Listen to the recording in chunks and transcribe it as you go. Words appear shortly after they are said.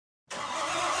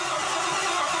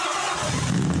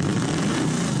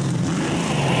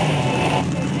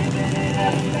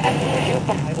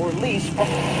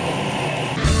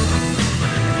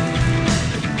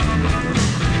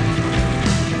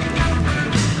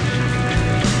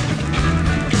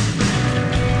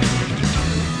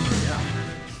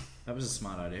That was a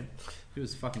smart idea. He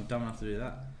was fucking dumb enough to do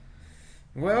that.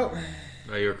 Well,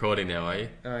 Are you recording now, are you?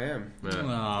 I am. Yeah. It is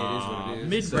what it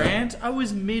is. Mid-rant? I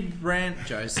was mid-rant,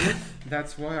 Joseph.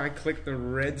 That's why I clicked the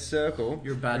red circle.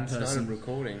 You're a bad and person. started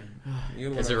recording.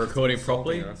 Is it recording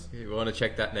properly? Us. You want to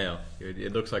check that now.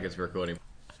 It looks like it's recording.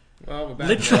 Well, we're back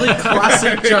Literally now.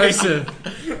 classic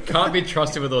Joseph. Can't be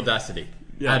trusted with Audacity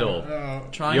at all.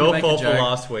 Trying to Your make fault a for joke.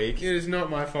 last week. It is not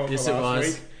my fault Yes, for it last was.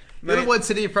 week. You're the Mate, one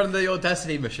sitting in front of the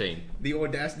Audacity machine. the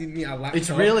audacity in our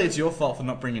laptop. It's your fault for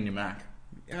not bringing your Mac.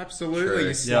 Absolutely, True.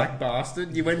 you slack Yeah.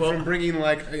 bastard. You went from bringing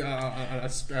like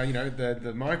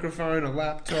the microphone, a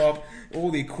laptop, all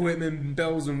the equipment,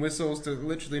 bells and whistles, to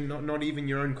literally not even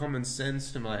your own common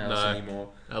sense to my house No. anymore.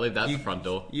 I leave that at the front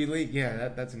door. You leave, yeah,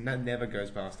 that never goes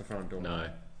past the front door. No.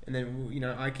 And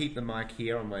then I keep the mic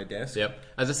here on my desk. Yep.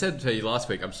 As I said to you last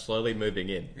week, I'm slowly moving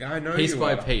in. Yeah, I know Piece you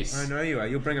by are. piece. I know you are.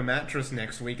 You'll bring a mattress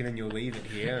next week and then you'll leave it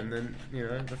here, and then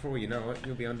before you know it,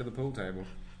 you'll be under the pool table.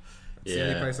 It's the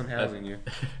only place I'm housing you.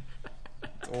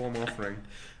 It's all I'm offering.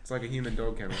 It's like a human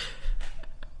dog kennel.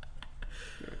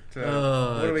 So,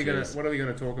 what are we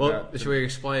gonna talk Well, about? should we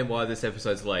explain why this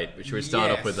episode's late? Should we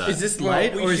start off with that? Is this Well,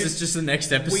 late, we or is should- this just the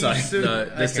next episode? No,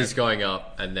 this Okay. is going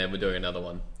up, and then we're doing another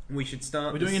one. We should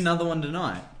start. We're doing another one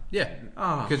tonight. Yeah.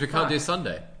 Ah, Because we can't fuck. do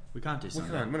Sunday. We can't do We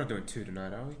something. can't. We're not doing two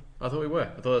tonight, are we? I thought we were.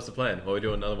 I thought that's the plan. Or we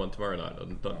do another one tomorrow night,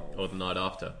 or the night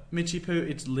after. Mitchy Poo,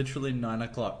 it's literally 9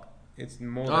 o'clock. It's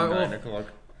more than Oh, well, 9 o'clock.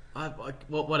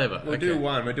 Well, whatever. We'll do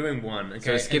one. We're doing one. Okay.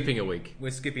 So we're skipping a week.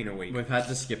 We're skipping a week. We've had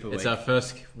to skip a week. It's our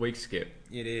first week skip.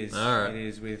 It is. All right. It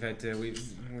is. We've had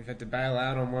to bail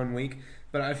out on 1 week,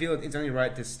 but I feel it's only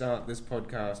right to start this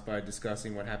podcast by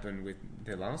discussing what happened with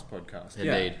the last podcast.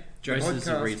 Indeed. Joseph's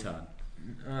a podcast- retard.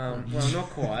 Well, not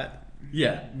quite.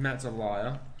 Yeah. Matt's a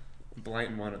liar,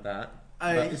 blatant one at that.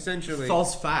 But essentially,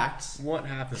 False facts. what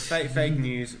happened? Fake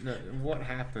news. No, what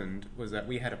happened was that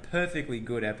we had a perfectly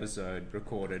good episode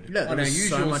recorded Yeah, on there our was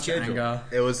usual so much schedule. anger.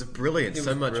 It was brilliant. It so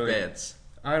was much brilliant. bands.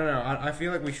 I don't know. I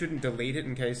feel like we shouldn't delete it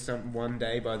in case one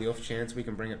day, by the off chance, we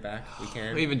can bring it back. We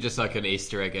can. Even just like an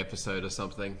Easter egg episode or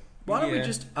something. Why don't we Yeah.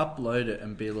 just upload it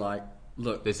and be like,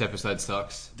 look, This episode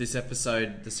sucks. this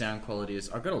episode, the sound quality is...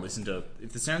 I've got to listen to it.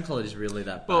 If the sound quality is really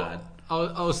that Well, bad...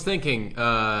 I was thinking,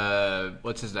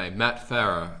 what's his name? Matt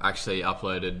Farah actually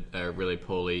uploaded a really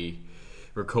poorly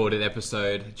recorded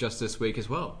episode just this week as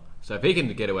well. So if he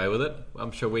can get away with it,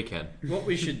 I'm sure we can. What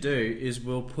we should do is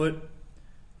we'll put...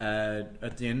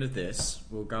 at the end of this,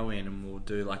 we'll go in and we'll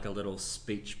do like a little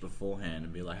speech beforehand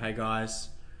and be like, hey guys,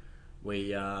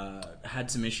 we had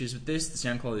some issues with this. The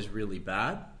sound quality is really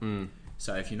bad.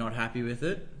 So if you're not happy with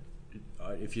it,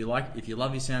 if you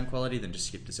love your sound quality, then just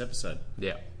skip this episode.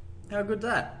 Yeah. How good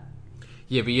that?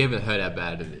 Yeah, but you haven't heard how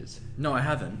bad it is. No, I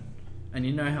haven't. And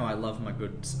you know how I love my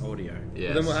good audio. Yes.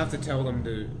 Well, then we'll have to tell them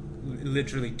to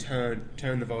literally turn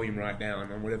the volume right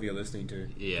down on whatever you're listening to.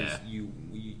 Yeah.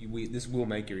 'Cause this will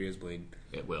make your ears bleed.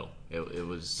 It will. It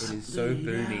was... It is so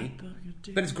boomy.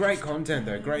 But it's great content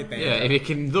though, great band. Yeah, if you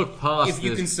can look past If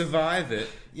you this... can survive it,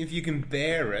 if you can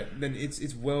bear it, then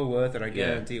it's well worth it, I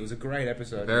guarantee. It was a great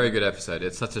episode. Very good episode.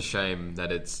 It's such a shame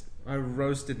that it's... I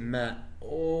roasted Matt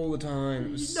all the time.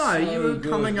 It was No, you were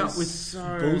good. coming It up was with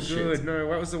so bullshit. Good. No,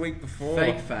 what was the week before?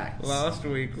 Fake facts. Last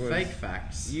week was Fake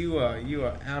facts. You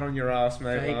were out on your ass,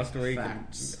 mate. Fake last week,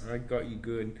 facts. and I got you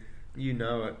good. You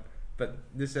know it. But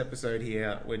this episode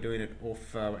here, we're doing it off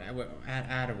we're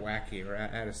out of whack here, we're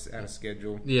out of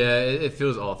schedule. Yeah, it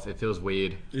feels off. It feels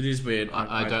weird. It is weird.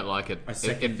 I don't like it. I It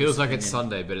second feels this like it's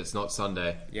opinion. Sunday, but it's not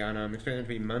Sunday. Yeah, I know. I'm expecting it to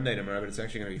be Monday tomorrow, but it's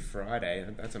actually going to be Friday.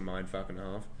 That's a mind fucking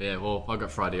half. Yeah, well, I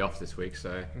got Friday off this week,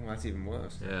 so... Well, that's even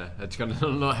worse. Yeah, it's going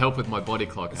to not help with my body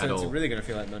clock So at it's all. really going to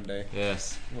feel like Monday.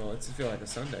 Yes. Well, it's feel like a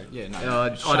Sunday. Yeah, no. I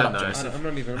don't Shut up, know. Joseph. I'm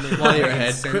not even. While you're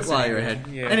ahead. Quit while you're ahead.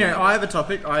 Yeah. Anyway, I have a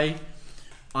topic.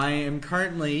 I am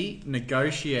currently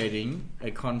negotiating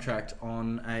a contract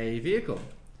on a vehicle,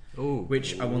 Ooh.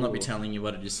 which I will not be telling you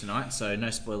what it is tonight, so no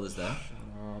spoilers there.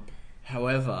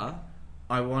 However,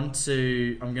 I'm going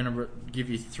to give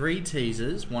you 3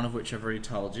 teasers, one of which I've already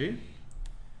told you,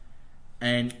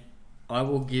 and I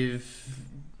will give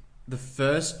the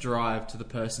first drive to the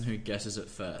person who guesses it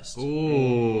first.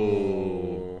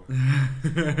 Ooh.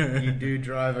 You do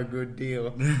drive a good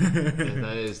deal.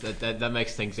 that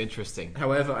makes things interesting.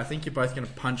 However, I think you're both going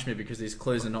to punch me because these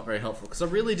clues are not very helpful. Because I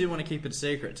really do want to keep it a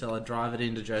secret till I drive it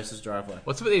into Joseph's driveway.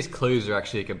 What's with these clues are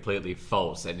actually completely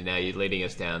false, and now you're leading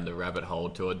us down the rabbit hole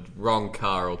to a wrong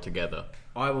car altogether.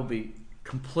 I will be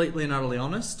completely and utterly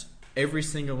honest. every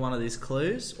single one of these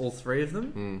clues, all three of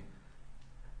them,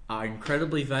 are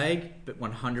incredibly vague but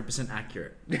 100%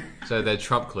 accurate. So they're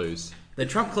Trump clues. They're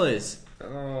Trump clues.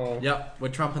 Oh. Yep, we're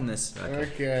trumping this.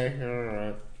 Okay.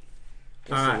 Alright.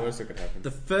 What's Alright. the worst that could happen?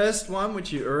 The first one,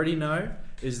 which you already know,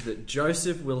 is that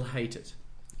Joseph will hate it.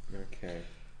 Okay.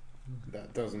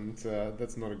 That doesn't.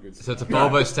 That's not a good. So it's a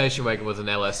Volvo station wagon with an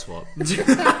LS swap. No,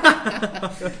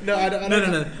 I don't.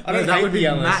 No. I don't that hate would be the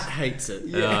LS. Matt hates it.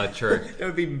 Yeah, true. That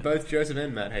would be both Joseph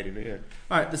and Matt hating it. Yeah.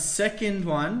 Alright, the second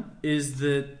one is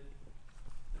that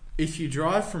if you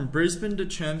drive from Brisbane to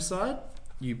Chermside,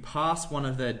 you pass one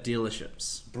of their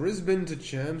dealerships. Brisbane to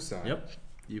Chermside. Yep.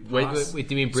 You Wait, pass. do you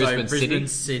mean Sorry, Brisbane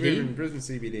City? Brisbane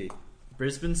CBD.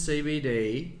 Brisbane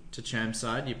CBD to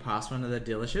Chermside, you pass one of their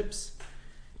dealerships.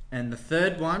 And the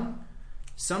third one,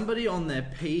 somebody on their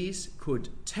P's could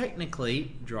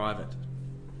technically drive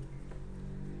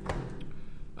it.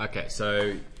 Okay,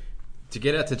 so to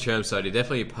get out to Chermside, you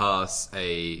definitely pass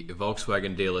a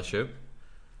Volkswagen dealership.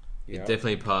 You Yeah.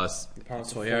 definitely pass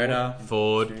Toyota,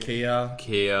 Ford, Kia,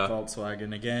 Kia,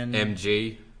 Volkswagen again,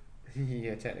 MG.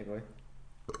 Yeah, technically.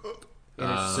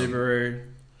 Subaru.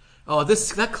 Oh,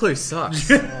 that clue sucks.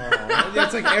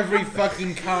 That's like every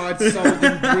fucking car sold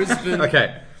in Brisbane.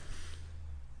 Okay.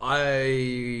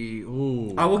 I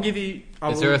will give you.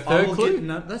 Is there a third clue?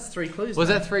 No, that's three clues. Was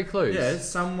mate. that 3 clues? Yeah,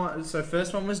 someone. So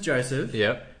first one was Joseph.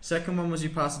 Yep. Second one was you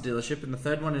pass a dealership, and the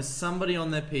third one is somebody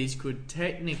on their P's could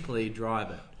technically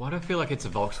drive it. Why do I feel like it's a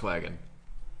Volkswagen?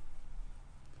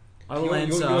 I will Your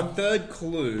answer. third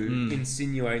clue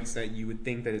insinuates that you would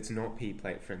think that it's not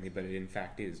P-plate friendly, but it in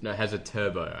fact is. No, it has a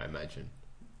turbo, I imagine.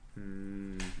 Like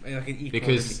an economy,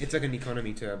 Because- it's like an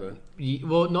economy turbo.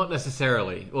 Well, not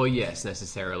necessarily. Well, yes,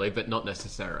 necessarily, but not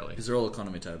necessarily. Because they're all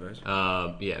economy turbos.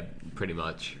 Yeah, pretty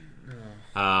much.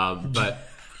 But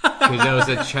because there was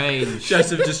a change.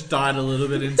 Joseph just died a little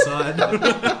bit inside.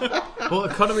 Well,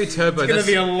 economy turbo. It's going to That's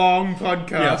be a long podcast.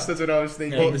 Yeah. That's what I was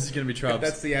thinking. Yeah, this is going to be trouble.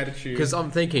 That's the attitude. because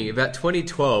I'm thinking about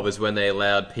 2012 is when they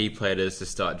allowed P-platers to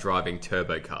start driving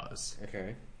turbo cars,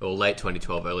 Okay. or late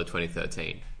 2012, early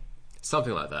 2013,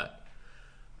 something like that.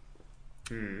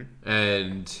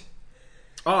 And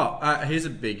here's a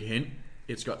big hint.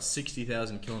 It's got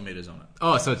 60,000 kilometers on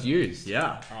it. so it's used.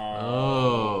 Yeah.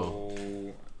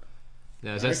 Oh.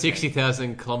 Now, is that Okay.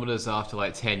 60,000 kilometers after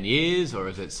like 10 years, or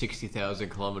is it 60,000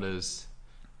 kilometers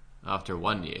after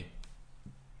 1 year?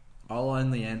 I'll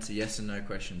only answer yes and no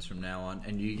questions from now on,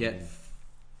 and you get.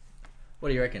 What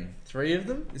do you reckon? 3 of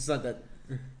them? It's like that.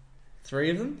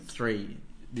 3 of them? 3.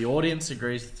 The audience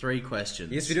agrees 3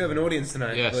 questions. Yes, we do have an audience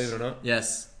tonight, Yes. believe it or not.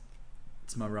 Yes.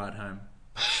 It's my ride home.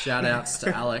 Shout outs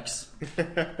to Alex.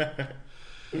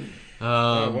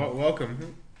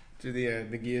 Welcome to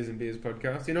the Gears and Beers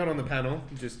podcast. You're not on the panel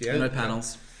just yet. No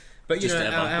panels. But you Just know,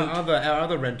 ever. our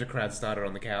other rent-a-crowd started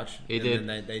on the couch. He and did.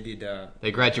 Then they did.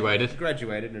 They graduated.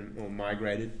 Graduated or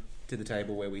migrated to the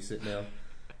table where we sit now.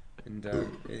 And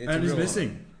it's And a he's real-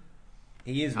 missing.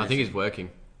 He is. I think he's working.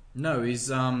 No, he's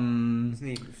Isn't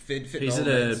he fit he's at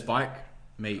a bike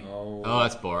meet. Oh, Oh,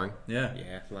 that's boring. Yeah.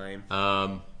 yeah, lame.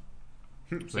 I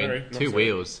Sorry, mean, not 2 sorry.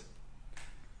 wheels.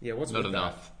 Yeah, what's Not with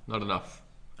enough. Not enough.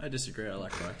 I disagree. I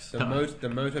like bikes. that? The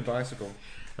motor bicycle.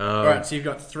 All right, so you've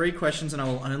got 3 questions, and I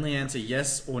will only answer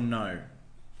yes or no.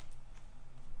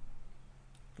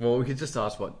 Well, we could just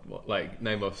ask what like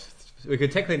name off. We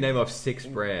could technically name off 6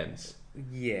 brands.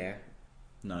 Yeah,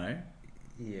 No.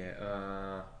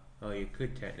 yeah. Oh, you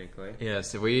could technically. Yeah,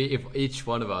 so if each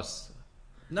one of us.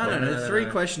 No. 3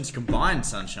 questions combined,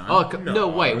 Sunshine. Oh no!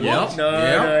 Wait, what? Yep. No,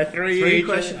 Yep. no, 3 each.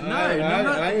 questions. No.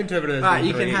 I interpreted it as Alright,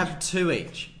 being you can 3 have 2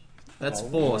 each. That's Oh,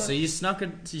 4. what? So you snuck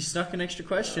an extra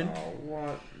question. Oh,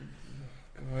 what?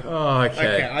 God. Oh,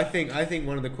 Okay, I think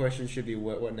one of the questions should be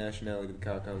what nationality the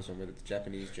car comes from, whether it's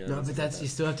Japanese, German. No, but something that's like you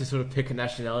still have to sort of pick a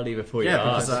nationality before you Yeah,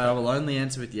 ask. because I will only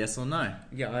answer with yes or no. that.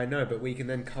 Yeah, I know, but we can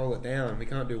then cull it down. We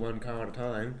can't do one car at a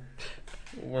time,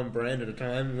 one brand at a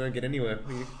time. We won't get anywhere.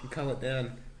 We can cull it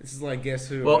down. This is like Guess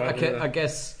Who. Well, right? okay, I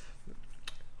guess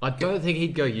I don't think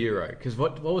he'd go Euro because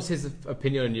what was his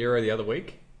opinion on Euro the other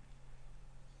week?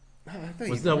 I think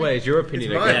Was no way. Is your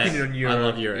opinion It's my again? opinion on Euro. I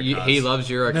love Euro cars. He loves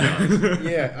Euro cars.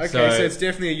 Yeah, okay, So, so it's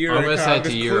definitely a Euro I'm gonna car. say it's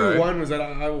because a Euro. Clue 1 was that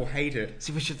I will hate it.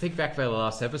 See, we should think back to the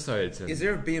last episodes. And, Is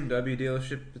there a BMW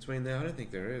dealership between there? I don't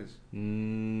think there is.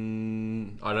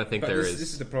 I don't think But there this, is.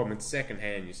 this is the problem. It's second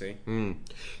hand, you see.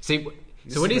 See,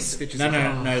 This so when is he's what stitches No, it no,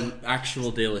 up. no.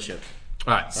 Actual dealership.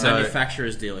 alright, so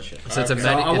Manufacturer's dealership. so it's a Okay. So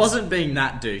I it's- wasn't being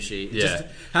that douchey. It Yeah. just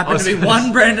I happened was to be gonna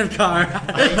one brand of car.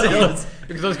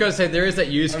 because I was going to say there is that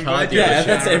used I'm car glad you dealership. Yeah,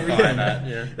 that's clarified everything. that,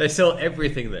 yeah. They sell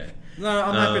everything there. No,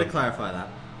 I'm happy to clarify that.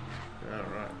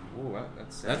 Alright. Ooh,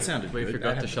 That sounded We good.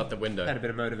 forgot That to had- shut the window. Had a bit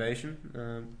of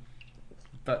motivation.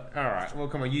 But all right. Well,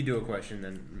 come on. You do a question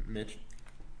then, Mitch.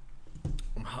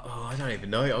 Oh, I don't even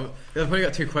know. I've only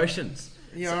got 2 questions.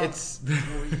 Yeah. It's and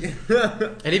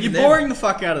You're even then- boring the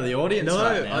fuck out of the audience No,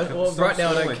 right now. Stop right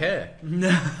now I don't stalling.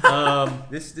 care.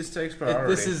 This takes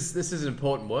priority. This is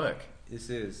important work. This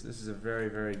is a very,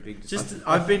 very big Just decision.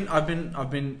 I've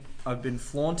been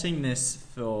flaunting this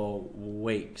for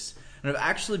weeks, and I've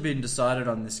actually been decided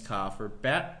on this car for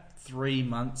about 3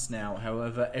 months now.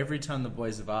 However, every time the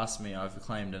boys have asked me, I've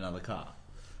claimed another car.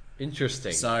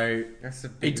 Interesting. So That's the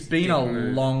it's biggest been a big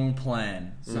move. long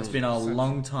plan. It's been a Such-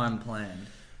 long time planned.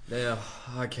 Now,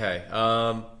 okay.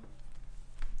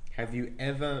 Have you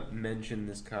ever mentioned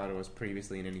this car to us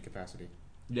previously in any capacity?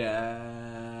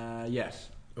 Yeah. Yes.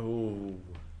 Ooh,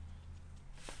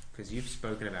 Because you've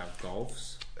spoken about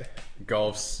golfs.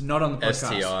 golfs, Not on the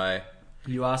podcast. STI.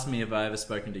 You asked me if I ever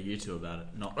spoken to you two about it.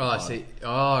 Not. Oh, I see.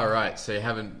 Oh, right. So you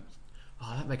haven't.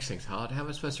 Oh, that makes things hard. How am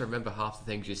I supposed to remember half the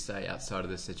things you say outside of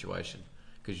this situation?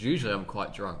 Because usually I'm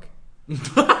quite drunk.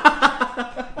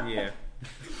 Yeah.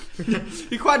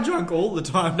 You're quite drunk all the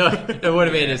time. No, what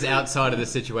I mean is outside of the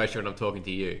situation when I'm talking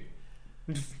to you.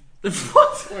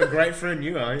 What? What a great friend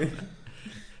you are.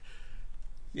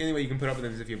 The only way you can put up with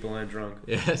them is if you're blind drunk.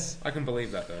 Yes. I can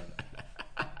believe that though.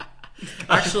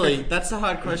 Actually, that's a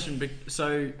hard question.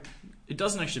 So it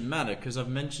doesn't actually matter because I've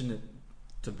mentioned it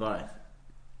to both.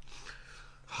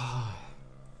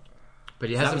 But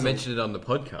he That hasn't was mentioned it on the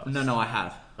podcast. No, I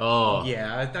have. Oh.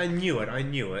 Yeah, I knew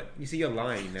it. You see, you're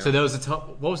lying now. So there was a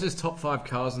top. What was his top 5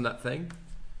 cars in that thing?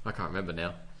 I can't remember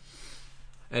now.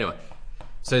 Anyway,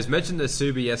 so he's mentioned the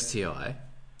Subi STI,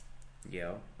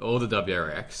 Yeah. or the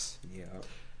WRX, Yeah.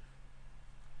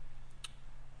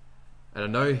 and I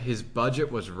know his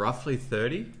budget was roughly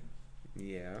 30.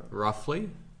 Yeah. Roughly.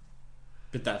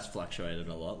 But that's fluctuated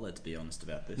a lot. Let's be honest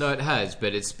about this. No, it has,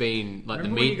 but it's been like Remember the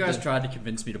when meat. you guys tried to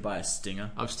convince me to buy a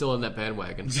Stinger? I'm still in that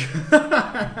bandwagon.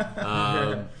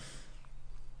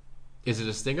 Is it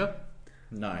a Stinger?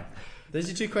 No. There's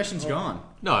your 2 questions gone.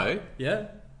 No, Yeah.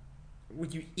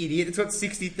 What, you idiot? It's got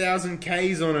 60,000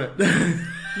 Ks on it.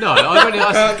 no. I only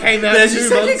asked. It came out There's 2 your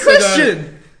second months question.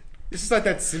 ago. This is like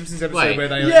that Simpsons episode Wait. where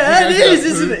they. Yeah, it who goes is,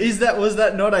 out isn't poop? it? Was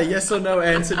that not a yes or no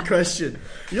answered question?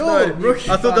 No, Rookie.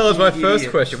 I thought that was my Fucking first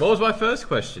idiot. question. What was my first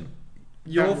question?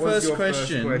 Your That was first your first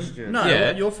question. question. No,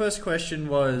 Yeah. your first question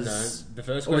was. No, the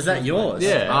first Or was question that was yours? mine.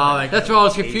 Yeah, Oh, okay. that's why I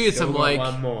was He's confused. still I'm got like,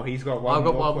 one more. He's got one I've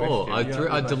got more one more. question.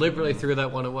 I deliberately threw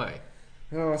that one away.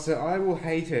 Oh, so I will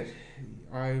hate it.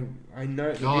 I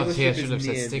know. The Oh, see, I dealership should have is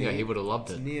said near Stinger. me. He would have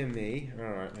loved It's it. near me. All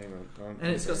right, hang on.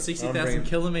 And it's got 60,000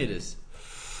 kilometres.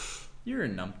 You're a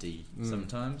numpty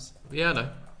sometimes. Yeah, I know.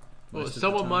 Well, Most of the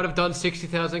someone time. might have done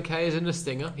 60,000 Ks in a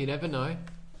Stinger. You never know.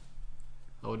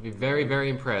 I would be very, very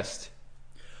impressed.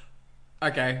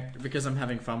 Okay, because I'm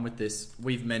having fun with this,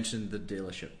 we've mentioned the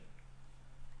dealership.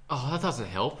 Oh, that doesn't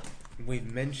help. We've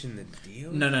mentioned the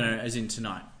deal. No, as in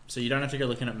tonight. So you don't have to go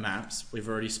looking at maps. We've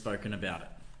already spoken about it.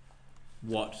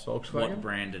 What Volkswagen?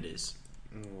 brand it is.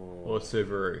 Or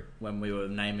Subaru. When we were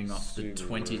naming off the Subaru.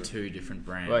 22 different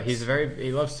brands. Well, he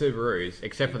loves Subarus,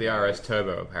 except for the RS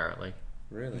Turbo, apparently.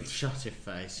 Really? Shut your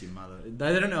face, you mother.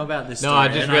 They don't know about this No, story. I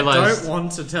just and realised- I don't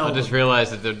want to tell I just them.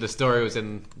 realised that the story was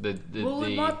in the Well,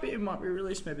 it might be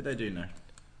released. Maybe they do know.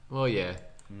 Well, yeah.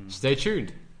 Stay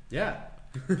tuned. Yeah.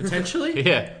 Potentially?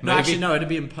 Yeah, No, maybe. actually, no.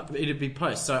 It'd be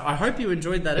post. So I hope you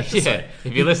enjoyed that episode.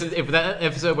 Yeah. If that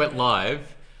episode went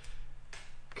live,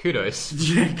 kudos.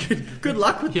 Yeah, good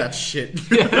luck with that shit.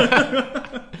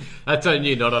 That's on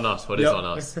you, not on us. What is Yep. on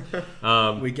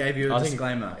us? We gave you a I think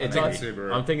disclaimer. It's I on think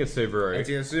Subaru. I'm thinking Subaru. It's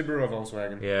either Subaru or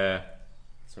Volkswagen. Yeah.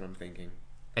 That's what I'm thinking.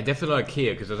 And definitely not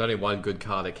Kia, because there's only one good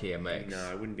car that Kia makes.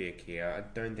 No, it wouldn't be a Kia. I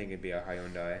don't think it'd be a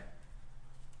Hyundai.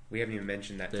 We haven't even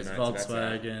mentioned that There's tonight. so that's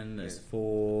Volkswagen, there's yeah.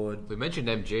 Ford, We mentioned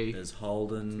MG. there's Not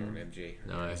Holden, an MG.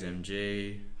 No. there's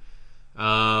MG.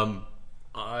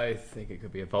 I think it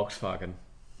could be a Volkswagen.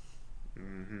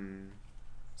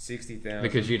 60,000.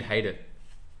 Because you'd hate it.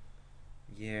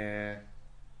 Yeah.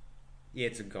 Yeah,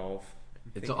 it's a Golf.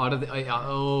 It's out of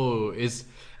the, is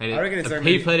and I reckon it's a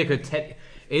only- P player could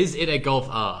is it a Golf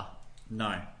R?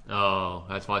 No. Oh,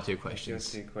 that's my 2 Just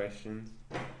questions. 2 questions.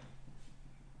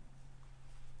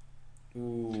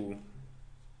 Ooh.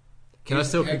 Can I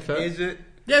still confirm? Is it?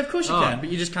 Yeah, of course you Oh. can, but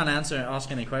you just can't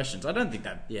ask any questions. I don't think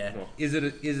that. Yeah. Is it a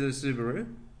Subaru?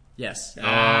 Yes.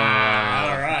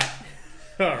 Ah. Alright.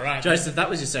 Alright. Joseph, that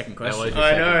was your second question. was-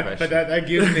 I Second know, question. but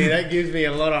that gives me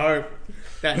a lot of hope.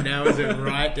 That narrows it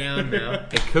right down now.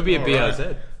 It could be a All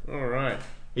BRZ. Alright.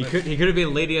 He could have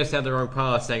been leading us down the wrong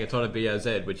path, saying it's on a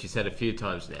BRZ, which he said a few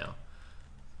times now.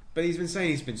 But he's been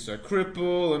saying he's been so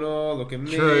crippled and look at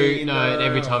me. True. No, and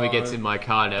every time he gets in my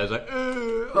car now, he's like,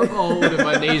 I'm old and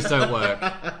my knees don't work.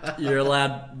 You're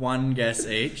allowed one guess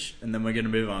each, and then we're going to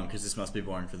move on because this must be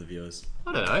boring for the viewers.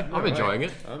 I don't know. I'm enjoying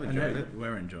it. I'm enjoying it.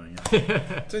 We're enjoying it.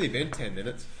 It's only been 10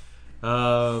 minutes.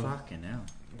 Fucking hell.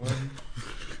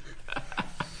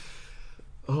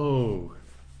 Oh.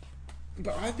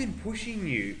 But I've been pushing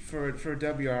you for a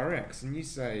WRX, and you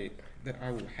say that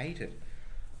I will hate it.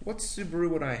 What Subaru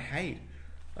would I hate?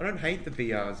 I don't hate the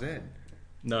BRZ.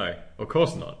 No, of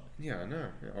course not. Yeah, I know.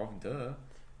 Oh, duh.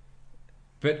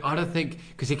 But I don't think...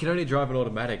 Because he can only drive an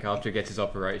automatic after he gets his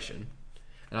operation.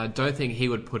 And I don't think he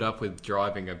would put up with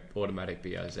driving an automatic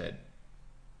BRZ.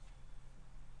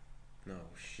 No,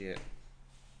 shit.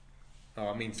 Oh,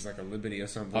 it means it's like a Liberty or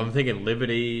something. I'm thinking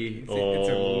Liberty It's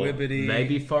or... a Liberty.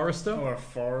 Maybe Forester? Or a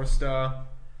Forester.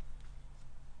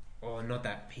 Or not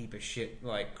that heap of shit,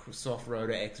 like soft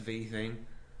rotor XV thing.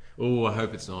 Oh, I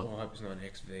hope it's not. Oh, I hope it's not an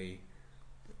XV.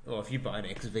 Or if you buy an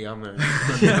XV, I'm going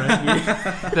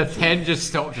to... The pen just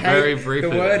stopped very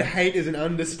briefly. The word there. hate is an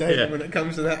understatement when it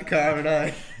comes to that car, and all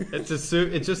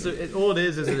it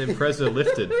is an Impreza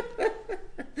lifted.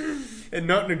 And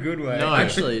not in a good way. No.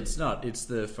 Actually, it's not. It's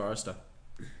the Forester.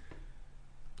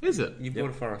 Is it? You bought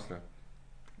a Forester.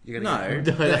 You're No,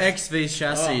 gonna the XV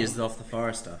chassis is off the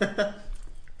Forester.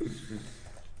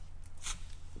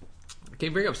 Can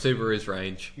you bring up Subaru's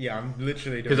range? Yeah, I'm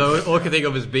literally doing... Because all I can think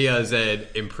of is BRZ,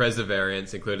 Impreza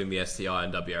variants, including the STI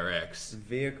and WRX.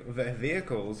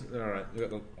 Vehicles... Alright, we got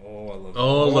the... Oh, I love...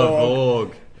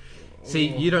 Lavorg. See,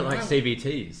 you don't like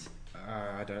CVTs.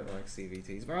 I don't like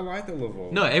CVTs, but I like the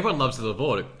Lavorg. No, everyone loves the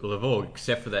Lavorg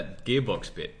except for that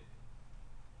gearbox bit.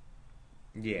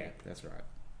 Yeah, that's right.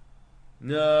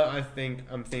 No, I'm thinking...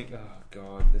 Oh,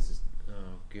 God, this is...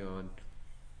 Oh, God.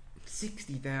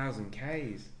 60,000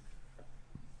 Ks.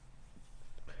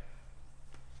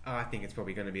 I think it's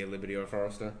probably going to be a Liberty or a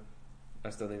Forester.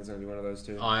 I still think it's going to be one of those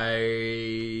two.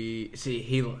 I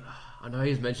know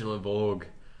he's mentioned Lavorg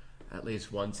at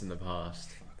least once in the past.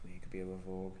 Fuck me, it could be a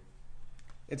Lavorg.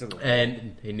 It's a Lavorg.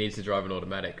 And he needs to drive an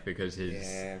automatic because his...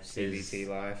 Yeah, CVT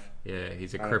life. Yeah,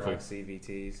 he's a I cripple. don't like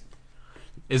CVTs.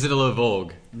 Is it a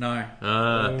Lavorg? No.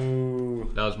 Oh,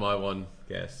 That was my one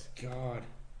guess. God.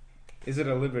 Is it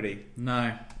a Liberty?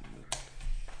 No.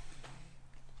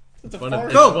 It's a Cool.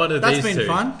 Forester. That's been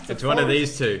fun. It's one of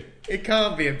these two. It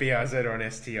can't be a BRZ or an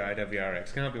STI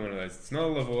WRX. Can't be one of those. It's not a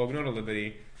Lavorg, not a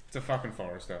Liberty. It's a fucking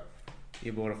Forester.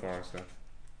 You bought a Forester.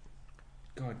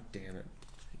 God damn it.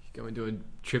 Going doing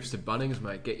trips to Bunnings,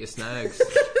 mate. Get your snags.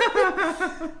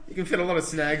 You can fit a lot of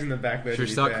snags in the back there. Should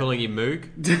we start calling you Moog?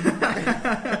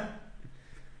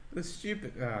 The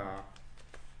stupid...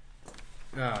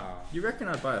 You reckon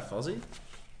I'd buy a Fozzie?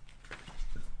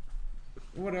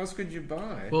 What else could you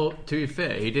buy? Well, to be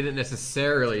fair, he didn't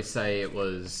necessarily say it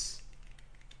was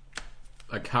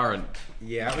a current.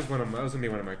 Yeah, that was going to be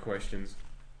one of my questions.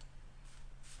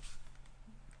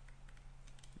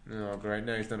 Oh, great.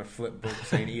 Now he's done a flip book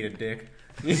saying eat a dick.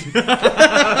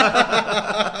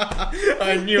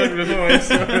 I knew it before I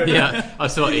saw it. Yeah, I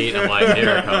saw it and I'm like,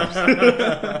 here it comes.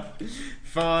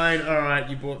 Fine, alright,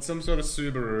 you bought some sort of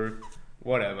Subaru.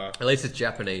 Whatever. At least it's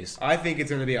Japanese. I think it's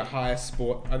going to be a higher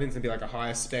sport. I think it's going to be like a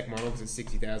higher spec model because it's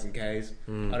 60,000 Ks.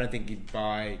 I don't think you'd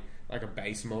buy like a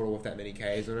base model with that many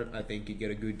Ks on it. I think you'd get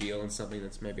a good deal on something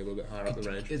that's maybe a little bit higher up the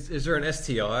range. Is there an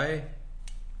STI?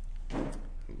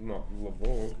 Not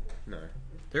Lavorg. No.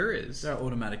 There is. There are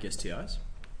automatic STIs.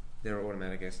 There are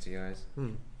automatic STIs.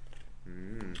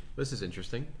 This is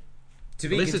interesting. To At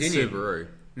be least continued. it's Subaru.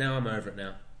 Now I'm over it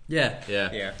now. Yeah.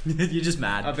 Yeah. Yeah. You're just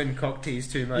mad. I've been cock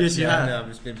teased too much. Yes, you have. Now I've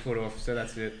just been put off. So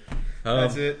that's it.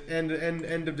 That's it.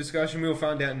 End of discussion. We'll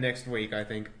find out next week, I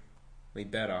think. We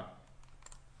better.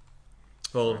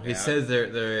 Well, he Yeah. says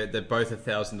they're both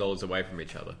 $1,000 away from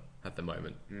each other at the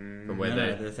moment. From where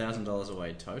No, they... they're $1,000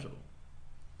 away total.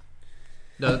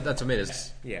 No, that's what I mean.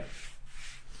 It's, Yeah.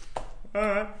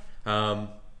 Alright. um,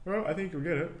 Well, I think we'll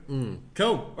get it.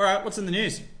 Cool. All right. What's in the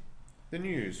news? The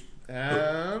news.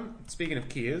 Speaking of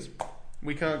Kias,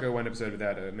 we can't go one episode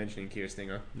without mentioning Kia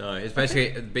Stinger. no, it's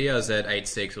basically BRZ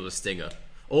 86 or the Stinger.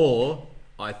 Or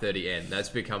I-30N. That's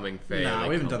becoming fairly No,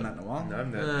 we haven't done common. that in a while. No,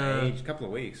 no, age, couple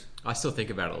of weeks. I still think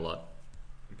about it a lot.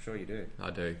 I'm sure you do. I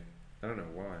do. I don't know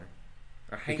why.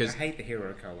 I Because- hate the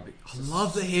hero colour. I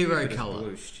love the hero Stupid as colour.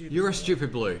 blue, stupid You're a as blue.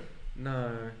 stupid blue.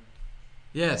 No,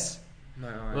 Yes. my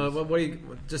eyes. What do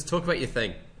you... Just talk about your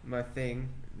thing. My thing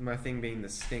being the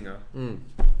Stinger. Mm.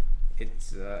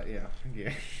 It's yeah.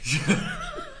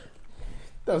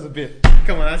 That was a bit.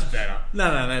 Come on, that's better.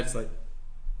 No, it's like...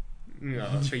 No,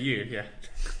 it's for you. Yeah.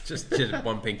 Just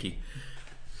one pinky.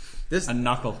 A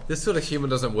knuckle. This sort of humour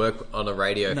doesn't work on a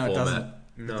radio No, it format. doesn't.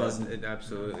 No, doesn't. it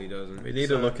absolutely doesn't. We need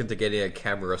to look into getting a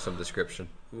camera of some description.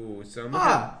 Ooh, so I'm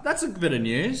That's a bit of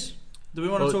news. Do we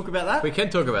want Well, to talk about that? We can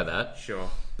talk about that, sure.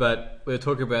 but we'll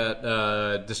talk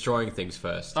about destroying things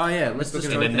first. Oh yeah, let's Look at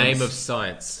destroy In the things. name of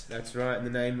science. That's right. In the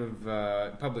name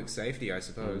of public safety, I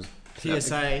suppose.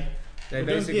 PSA. They We're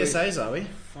doing basically PSAs, are we?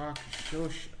 Fuck,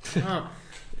 shush.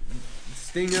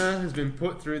 Stinger has been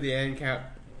put through the ANCAP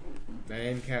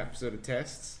sort of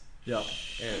tests, Yep.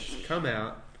 and it's come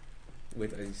out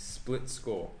with a split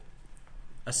score.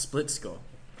 A split score.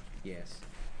 Yes.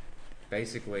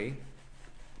 Basically,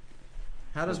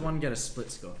 How does one get a split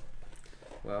score?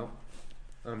 well,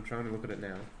 I'm trying to look at it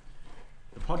now.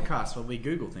 The podcast where we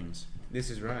Google things. This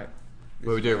is right.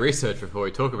 Where we do research before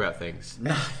we talk about things.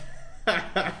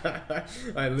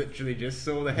 I literally just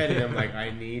saw the heading. I'm like,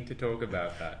 I need to talk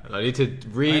about that. And I need to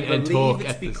read I and believe talk it's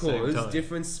at the same because time.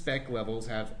 different spec levels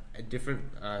have different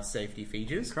safety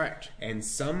features. Correct. And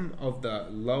some of the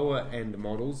lower end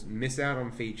models miss out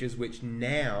on features which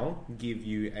now give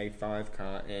you a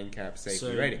 5-car ANCAP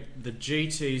safety rating. The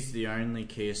GT is the only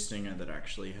Kia Stinger that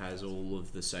actually has all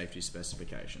of the safety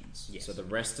specifications. Yes. So the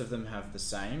rest of them have the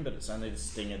same, but it's only the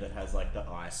Stinger that has like the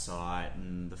eyesight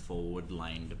and the forward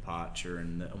lane departure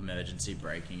and the emergency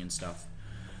braking and stuff.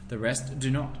 The rest do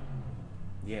not.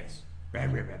 Yes.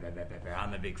 I'm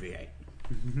a big V8.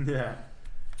 Yeah.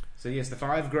 So yes, the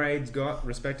 5 grades got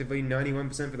respectively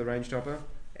 91% for the range topper,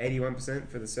 81%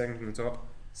 for the second from the top,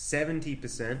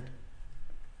 70%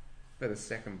 for the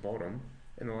second bottom,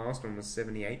 and the last one was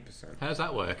 78%. How does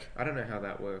that work? I don't know how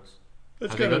that works.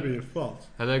 That's Have they got- be a fault.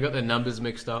 Have they got their numbers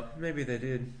mixed up? Maybe they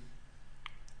did.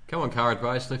 Come on, car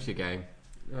advice, lift your game.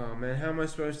 Oh man, how am I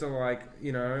supposed to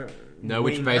Know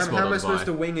which base how model am I to supposed buy.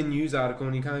 to wing a news article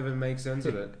and you can't even make sense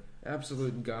of it?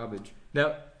 Absolute garbage.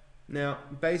 Now,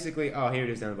 Basically, here it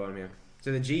is down the bottom here.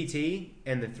 So the GT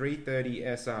and the 330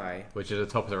 SI, which is the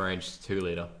top of the range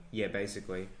 2-litre. yeah,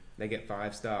 basically, they get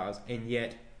 5 stars, and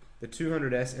yet the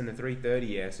 200S and the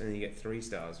 330S, and you get 3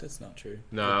 stars. That's not true.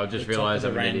 No, I just realised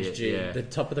I'm an idiot. Yeah. The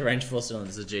top of the range 4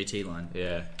 cylinders is a GT line.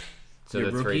 Yeah. So You're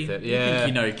a the rookie. 330. You Yeah. think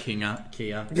you know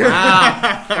Kia?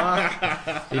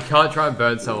 You can't try and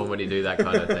burn someone when you do that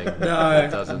kind of thing. No,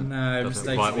 It doesn't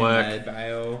mistakes quite have been work. made.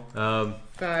 Fail.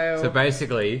 So So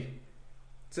basically,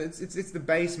 it's the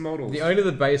base models. only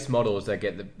the base models that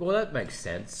get the... Well, that makes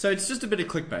sense. So it's just a bit of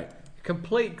clickbait.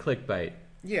 Complete clickbait.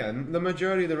 Yeah, the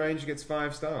majority of the range gets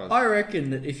 5 stars. I reckon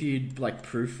that if you'd like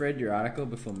proofread your article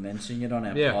before mentioning it on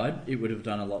our Yeah. pod, it would have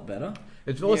done a lot better.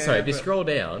 It's also, Yeah, if you but- scroll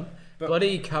down, but-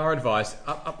 bloody car advice,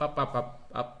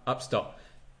 up, stop.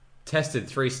 Tested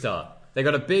 3-star. They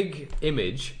got a big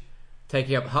image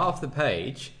taking up half the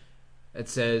page. It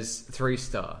says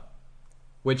 3-star,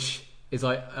 which is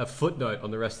like a footnote on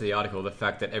the rest of the article. The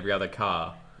fact that every other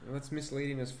car, Well, that's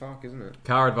misleading as fuck, isn't it?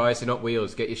 car advice, you're not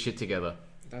wheels. Get your shit together.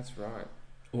 That's right.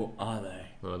 Or are they?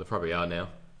 Well, they probably are now.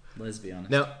 Let's be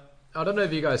honest. Now, I don't know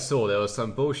if you guys saw, there was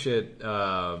some bullshit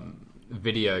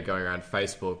video going around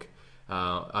Facebook.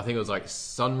 I think it was like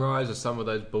Sunrise or some of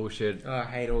those bullshit. Oh, I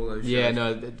hate all those Yeah,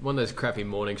 shows. no, one of those crappy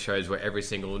morning shows where every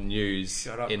single news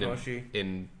Shut up, Koshi.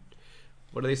 in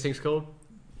what are these things called?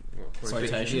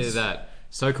 Quotations. Yeah, that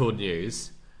so-called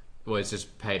news was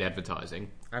just paid advertising.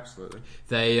 Absolutely.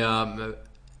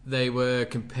 They were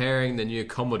comparing the new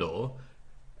Commodore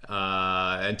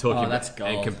and talking Oh, that's and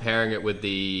gold. comparing it with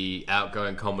the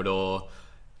outgoing Commodore,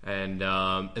 and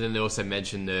then they also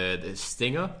mentioned the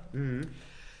Stinger. Mm-hmm.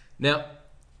 Now,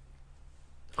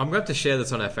 I'm going to have to share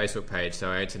this on our Facebook page so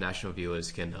our international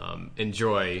viewers can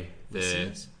enjoy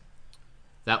Listeners.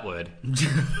 that word.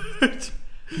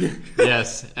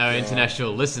 Yes, our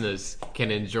international listeners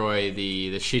can enjoy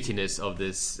the shittiness of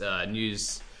this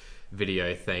news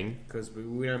video thing. Because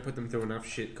we don't put them through enough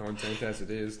shit content as it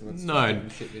is. Let's No, give them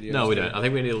shit videos no, we too. don't. I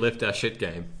think we need to lift our shit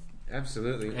game.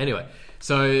 Absolutely. Anyway,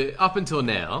 so up until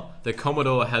now, the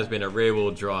Commodore has been a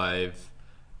rear-wheel drive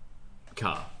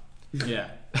car. Yeah.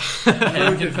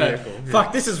 vehicle.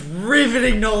 Fuck, this is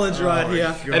riveting knowledge right my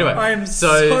here. God. Anyway, I am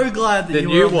so glad that the you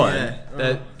new were one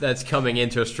there. that's coming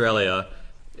into Australia,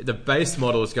 the base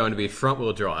model is going to be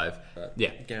front-wheel drive.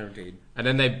 Yeah. Guaranteed. And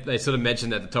then they sort of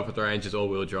mentioned that the top of the range is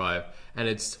all-wheel drive, and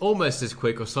it's almost as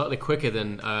quick or slightly quicker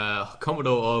than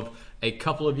Commodore of a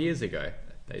couple of years ago,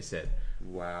 they said.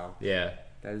 Wow. Yeah.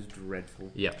 That is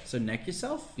dreadful. Yeah. So neck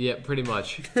yourself? Yeah, pretty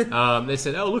much. They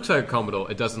said, oh, it looks like a Commodore.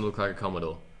 It doesn't look like a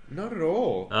Commodore. Not at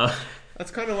all. Uh,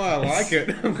 That's kind of why I like it.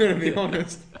 I'm going to be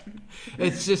honest.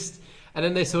 it's just... And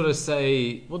then they sort of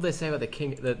say... What did they say about the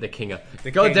King... The Kinger?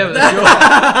 The God King. damn it,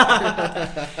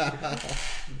 that's yours.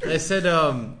 They said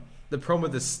the problem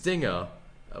with the Stinger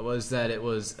was that it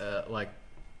was like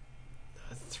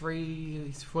a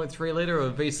 3.3 liter or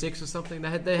a V6 or something.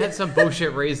 They had some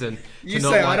bullshit reason. You to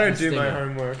not say like I don't the do my Stinger.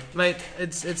 homework. Mate,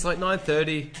 it's like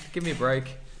 9:30. Give me a break.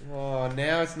 Oh,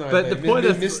 now it's not. But the point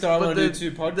of Mister, I want to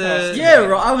do 2 podcasts. Yeah,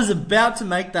 right. I was about to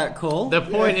make that call. The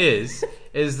point is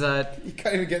that You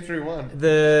can't even get through one.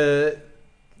 the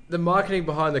marketing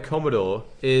behind the Commodore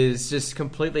is just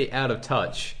completely out of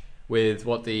touch with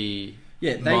what the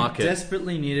Yeah, they market.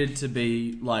 desperately needed to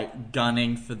be like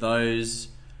gunning for those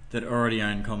that already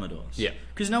own Commodores. Yeah.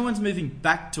 Because no one's moving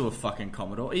back to a fucking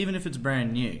Commodore, even if it's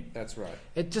brand new. That's right.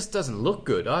 It just doesn't look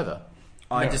good either.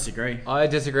 I No. disagree. I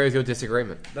disagree with your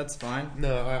disagreement. That's fine.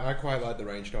 No, I quite like the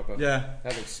range topper. Yeah.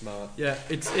 That looks smart. Yeah,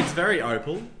 it's very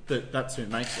Opel. That's who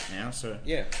makes it now. So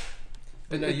Yeah.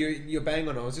 But no, you're bang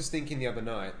on. I was just thinking the other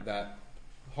night that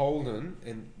Holden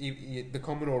and the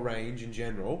Commodore range in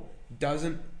general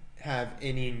doesn't have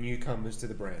any newcomers to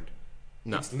the brand.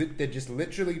 No. They're just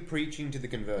literally preaching to the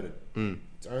converted.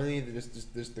 It's only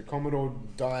just the Commodore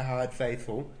die-hard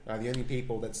faithful are the only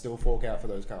people that still fork out for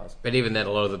those cars. But even then,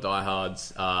 a lot of the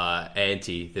diehards are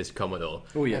anti this Commodore.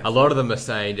 Oh, yeah. A lot of them are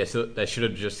saying they should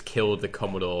have just killed the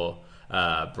Commodore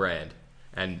brand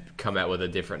and come out with a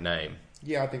different name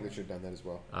Yeah, I think they should have done that as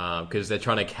well. because they're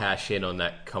trying to cash in on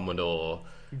that Commodore.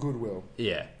 Goodwill.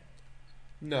 Yeah,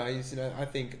 No, you know, I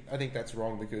think that's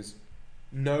wrong because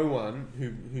no one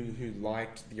who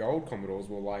liked the old Commodores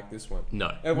will like this one.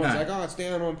 no. Everyone's No. like, oh, it's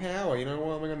down on power. You know,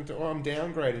 what am I going to do? Oh, I'm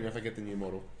downgrading if I get the new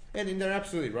model. And they're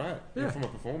absolutely right from a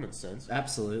performance sense.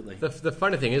 absolutely. The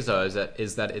funny thing is though is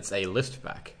that it's a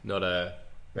liftback, not a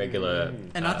regular.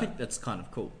 And I think that's kind of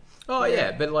cool. Oh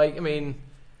yeah, but like I mean,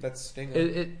 That's Stinger.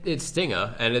 it's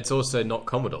Stinger and it's also not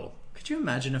Commodore. Could you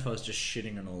imagine if I was just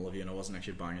shitting on all of you and I wasn't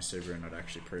actually buying a Subaru and I'd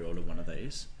actually pre-ordered one of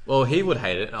these? Well, he would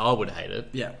hate it, and I would hate it,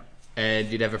 Yeah. and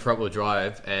you'd have a front wheel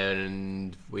drive,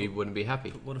 and we wouldn't be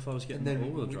happy. What if I was getting and then the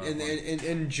all-wheel drive and, one?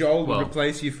 and Joel Well- would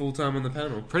replace you full time on the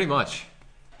panel. Pretty much.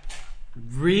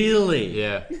 Really?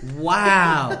 Yeah.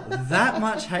 Wow. That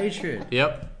much hatred.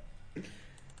 Yep.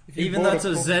 If you Even though bought it's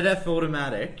a full- ZF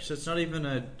automatic, so it's not even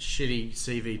a shitty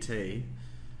CVT.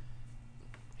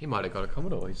 He might have got a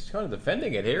Commodore. He's kind of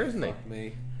defending it here, isn't he? Fuck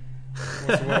me.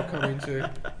 What's the world coming to?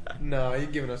 Nah, you're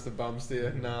giving us the bums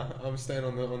there. Nah, I'm staying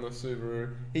on the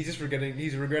Subaru. He's regretting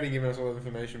giving us all that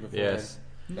information beforehand. Yes.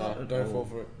 Nah, Not at don't all. fall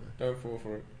for it. Don't fall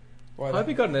for it. Why I hope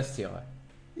he got an STI.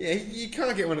 Yeah, you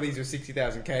can't get one of these with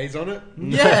 60,000 Ks on it.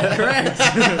 Yeah, correct.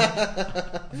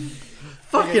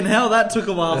 Fucking hell, that took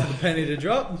a while for the penny to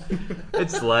drop.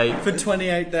 It's late. For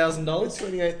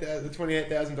 $28,000. The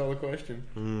 $28,000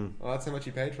 question. Oh, that's how much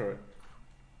you paid for it.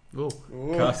 Ooh.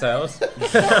 Ooh. Car sales.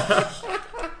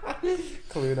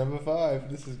 Clue number 5.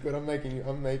 This is good. I'm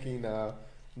making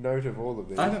note of all of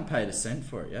these. I haven't paid a cent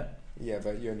for it yet. Yeah,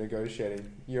 but you're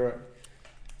negotiating. You're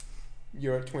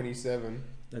at 27.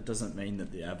 That doesn't mean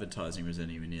that the advertising was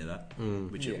anywhere near that,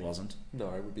 which Yeah. it wasn't. No,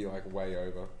 it would be like way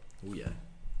over. Oh yeah,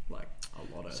 like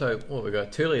a lot of. So what we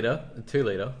got? 2 liter, a 2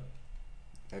 liter.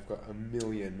 They've got a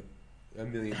million. How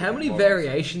many different models.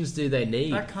 variations do they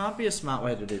need? that can't be a smart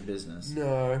way to do business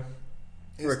No.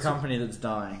 for a It's company that's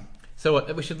dying. So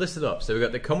what? We should list it up. So we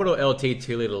got the Commodore LT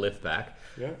 2 liter liftback,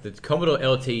 Yeah. the Commodore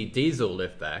LT diesel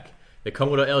liftback, the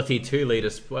Commodore LT 2 liter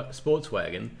sports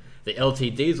wagon, the LT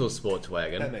diesel sports That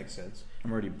wagon, makes sense.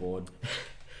 I'm already bored.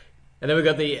 and then we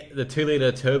got the 2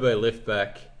 liter turbo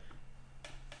liftback,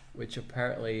 which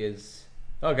apparently is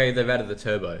okay. They've added the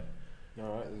turbo.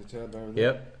 Alright, there's a turbo in there.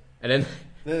 Yep, and then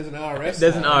There's an RS.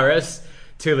 there's an RS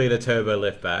 2 liter turbo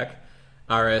liftback,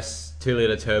 RS 2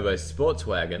 liter turbo sports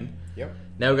wagon. Yep.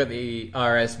 Now we've got the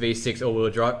RS V6 all-wheel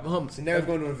drive. So now we've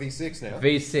gone to a V6 now.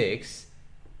 V6.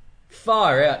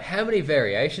 Far out. How many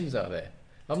variations are there?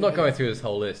 I'm not going through this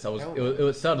whole list.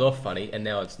 It started off funny, and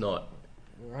now it's not.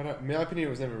 In my opinion, it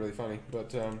was never really funny,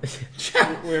 but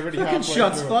we're already Fucking halfway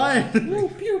shots through it. fired.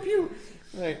 Pew, pew, pew.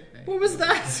 Hey, What was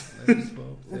that?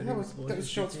 that was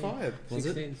shots fired. Was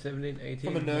it? 16, 17,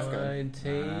 18, From a Nerf gun.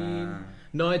 19.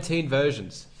 19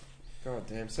 versions. God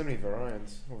damn, so many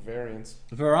variants or variants.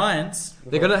 Variants.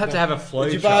 They're going to have a flow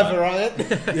Did you buy a chart.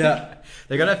 variant? Yeah.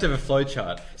 They're going to have a flow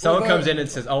chart. Someone Although- comes in and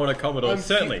says, I want a Commodore. I'm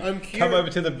Certainly. I'm Come curious. over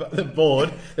to the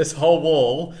board, this whole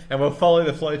wall, and we'll follow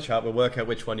the flow chart. We'll work out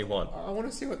which one you want. I want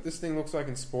to see what this thing looks like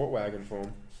in sport wagon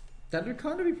form. That would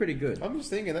kind of be pretty good. I'm just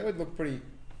thinking that would look pretty.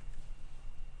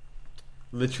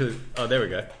 Literally. Oh, there we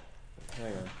go.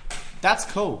 Hang on, That's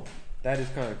cool. that is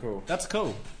kind of cool. That's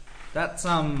cool. That's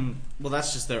well,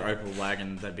 that's just their Opel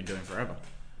wagon they've been doing forever.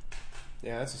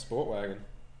 Yeah, that's a sport wagon.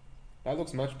 That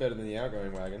looks much better than the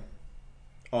outgoing wagon.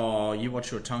 Oh, you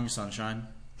watch your tongue, sunshine.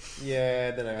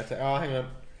 Yeah, then I got to. Oh, hang on.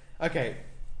 Okay,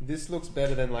 This looks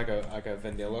better than like a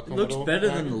vanilla It Commodore. looks better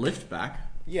wagon. than the liftback.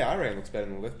 Yeah, I reckon it looks better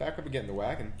than the liftback. I'll be getting the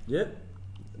wagon. Yep.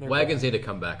 No Wagons need to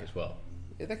come back as well. problem.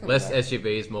 Yeah, they come Less back.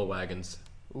 SUVs, more wagons.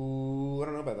 Ooh, I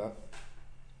don't know about that.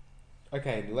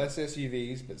 Okay, less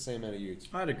SUVs, but same amount of utes.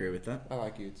 I'd agree with that. I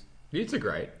like utes. Utes are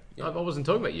great. Yeah. I wasn't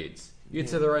talking about utes.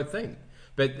 Utes Yeah. are their own thing.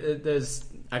 But there's...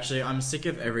 Actually, I'm sick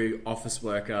of every office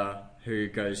worker who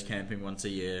goes camping once a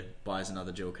year, buys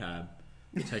another dual cab,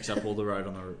 takes up all the road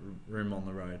on the room on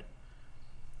the road.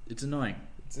 It's annoying.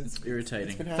 It's irritating.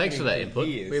 It's been Thanks for that happening input.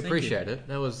 years. We Thank appreciate it.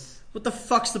 That was... What the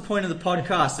fuck's the point of the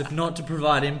podcast if not to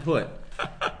provide input?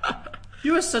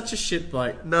 You are such a shit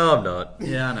bloke. No, I'm not.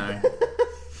 Yeah, I know.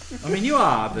 I mean, you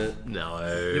are, but No.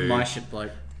 you're my shit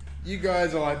bloke. You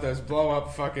guys are like those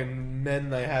blow-up fucking men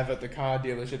they have at the car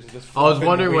dealerships. That just I was flopping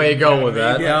wondering the where you're wind going out with of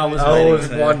that. me. Yeah, I was I waiting was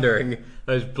to- wondering.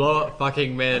 Those blow-up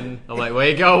fucking men. I'm like, where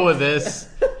you going with this?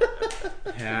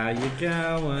 How you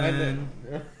going? And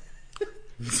then,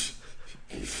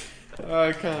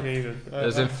 I can't even.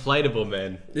 Those inflatable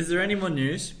men. Is there any more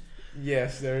news?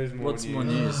 Yes, there is more What's news. more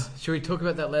news? Should we talk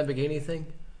about that Lamborghini thing?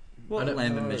 What don't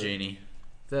Lamborghini?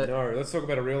 That No, let's talk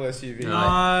about a real SUV. No,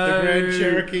 The Grand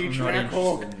Cherokee I'm not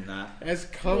Trackhawk interested in that. has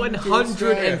come to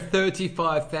Australia. What a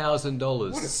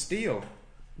 $135,000. steal.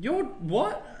 You're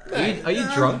what? Are you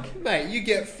drunk? Mate, you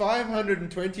get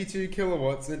 522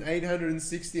 kilowatts and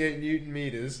 868 newton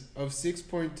meters of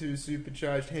 6.2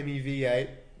 supercharged Hemi V8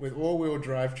 with all-wheel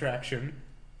drive traction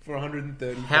for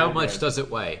 130. How much does it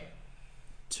weigh?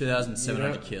 2,700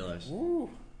 You know- kilos. Woo.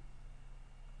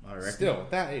 I reckon. Still,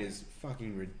 that is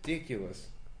fucking ridiculous.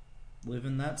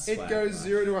 Living that It swag goes life.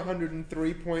 0 to 100 in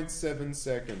 3.7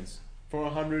 seconds for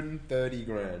 130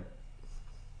 grand.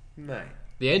 Mate,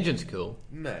 The engine's cool.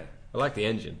 mate. I like the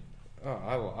engine. Oh,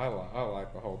 I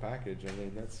like the whole package. I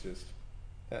mean, that's just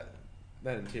that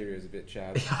interior is a bit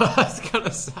chav. I was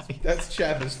gonna say. That's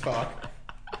chav as fuck.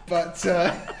 But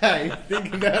hey,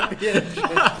 think about the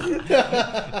engine.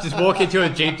 Just walk into a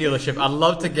Jeep dealership. I'd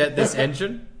love to get this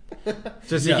engine.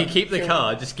 Just so Yeah. you can keep the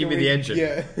car. Just give me the engine.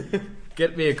 Yeah,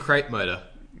 Get me a crate motor.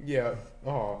 yeah.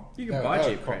 Oh, You can that- buy that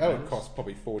Jeep would crate That would motors. cost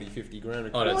probably 40-50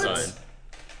 grand. On its What?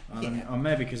 own. Or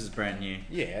maybe because it's brand new.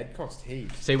 Yeah, it cost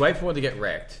heaps. See, wait for one to get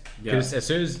wrecked. Yeah. Because as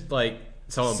soon as like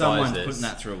someone's Someone's buys putting this,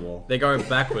 that through a wall. they're going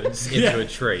backwards into Yeah. a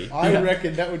tree. I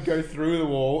reckon that would go through the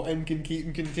wall and can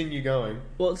continue going.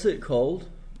 What's it called?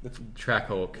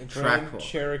 Trackhawk. Grand Trackhawk.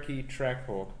 Cherokee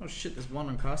Trackhawk. Oh shit, there's one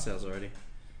on car sales already.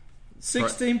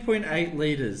 16.8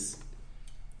 litres.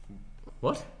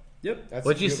 What? Yep. That's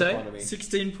What'd you fuel say? economy.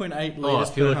 16.8 Oh, litres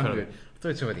fuel per economy. 100. I thought you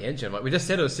were talking about the engine. Like, we just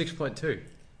said it was 6.2.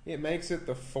 It makes it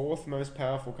the 4th most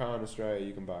powerful car in Australia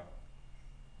you can buy.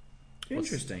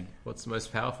 Interesting. What's the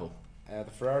most powerful?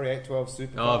 The Ferrari 812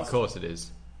 Superfast, Oh, of course it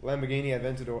is. Lamborghini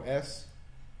Aventador S,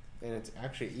 and it's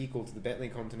actually equal to the Bentley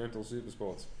Continental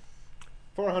Supersports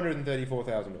for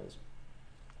 $134,000.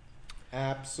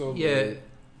 Absolutely. Yeah,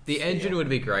 the engine Steel. would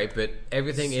be great, but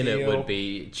everything in it Steel. would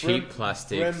be cheap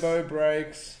plastics. Brembo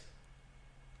brakes,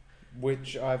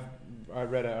 which I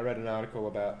read an article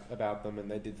about them, and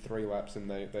they did 3 laps and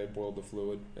they boiled the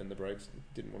fluid and the brakes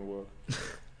didn't want to work.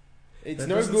 It's That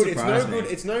no doesn't good. It's surprise no me.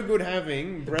 good. It's no good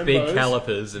having Brembos Big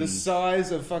calipers the and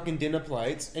size of fucking dinner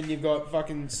plates, and you've got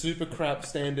fucking super crap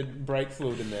standard brake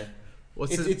fluid in there.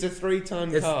 what's It's a 3-ton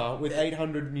It's- car with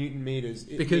 800 newton meters.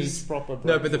 It Because- needs proper brake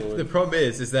no, but the fluid. problem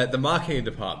is that the marketing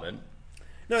department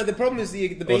No, the problem is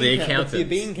the or the bean accountants, the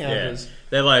bean counters. yeah,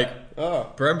 they're like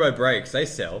Oh, Brembo brakes. They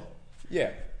sell,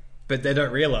 yeah. but they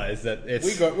don't realize that it's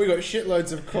We got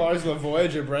shitloads of Chrysler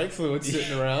Voyager brake fluid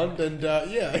sitting around, and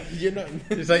yeah, you know.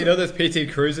 It's like, you know those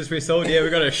PT Cruisers we sold? Yeah, we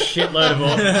got a shitload of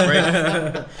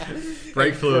all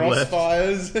brake fluid left.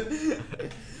 Crossfires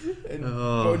and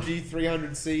Oh. dodgy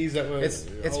 300Cs that were. It's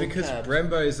old because cabs.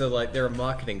 Brembos are like, they're a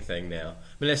marketing thing now. I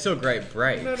mean, they're still great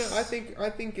brakes. No, I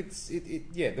think it's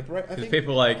yeah. The brake. I Because think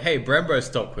people are like, hey, Brembo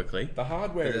stop quickly. the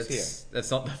hardware But is here.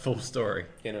 that's not the full story.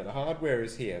 You know, the hardware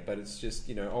is here, but it's just,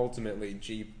 you know, ultimately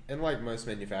Jeep, and like most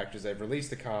manufacturers, they've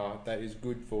released a car that is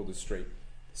good for the street.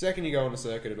 The second you go on a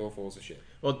circuit, it all falls to shit.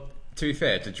 Well, to be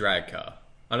fair, it's a drag car.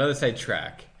 I know they say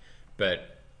track,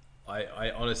 but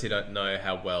I honestly don't know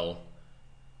how well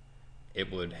it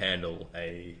would handle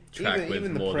a track with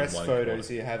Even the more press than one photos,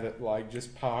 corner. you have it like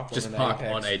just parked Just on an park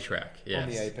apex, on a track, yes. on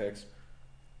the apex,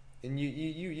 and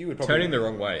you would probably Turning the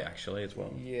wrong way, actually, as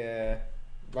well. Yeah,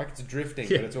 like it's drifting,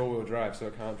 Yeah. but it's all-wheel drive, so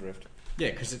it can't drift.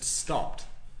 Yeah, because it's stopped.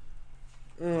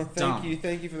 Oh, Dumb.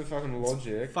 thank you for the fucking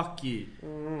logic. Fuck you.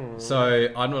 So,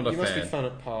 I'm not a You must be fan. fun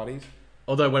at parties.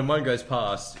 Although, when one goes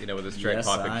past, you know, with a straight Yes,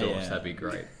 pipe I exhaust, am. that'd be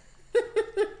great.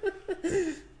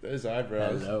 Those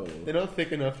eyebrows. Hello. They're not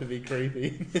thick enough to be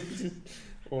creepy.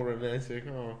 Poor romantic.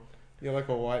 Oh, you're like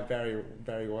a white Barry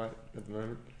White at the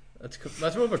moment.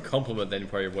 That's more of a compliment than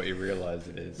probably what you realise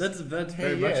it is. That's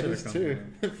Hey, very yeah, much it of a is too.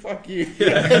 compliment. Fuck you.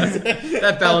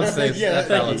 That balances. Yeah, that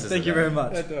balances. Thank it you out. very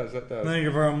much. That does. Thank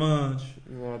you very much.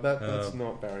 Well, that's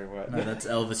not Barry White. No, that's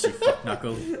Elvis, you fuck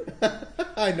knuckle.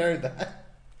 I know that.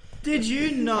 Did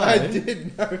you know? I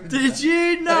did know. Did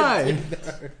you know? I did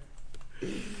know.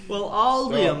 Well, I'll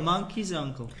be a Stop. monkey's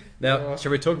uncle. Now,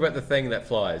 shall we talk about the thing that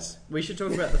flies? We should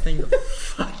talk about the thing that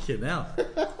fucking hell.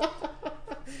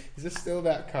 Is this still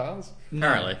about cars?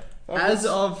 Apparently. As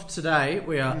of today,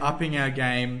 we are upping our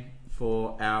game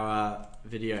for our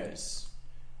videos.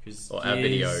 Or our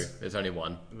video. There's only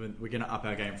one. We're going to up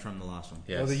our game from the last one.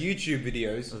 Yes. Well, the YouTube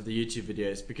videos. Of the YouTube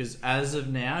videos. Because as of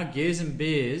now, Gears and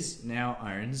Beers now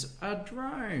owns a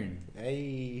drone.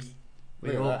 Hey. We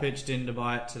Look at all that. pitched in to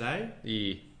buy it today.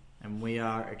 Yeah. And we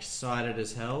are excited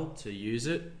as hell to use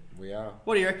it. We are.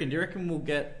 What do you reckon? Do you reckon we'll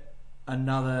get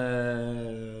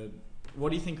another... What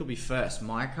do you think will be first?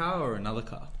 My car or another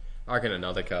car? I reckon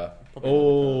another car. Probably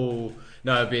Oh.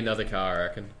 No, it'd be another car, I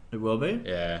reckon. It will be?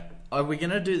 Yeah. Are we going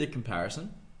to do the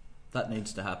comparison? That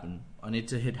needs to happen. I need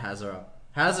to hit Hazard up.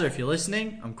 Hazard, if you're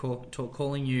listening, I'm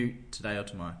calling you today or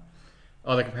tomorrow.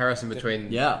 Oh, the comparison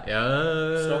between... Yeah.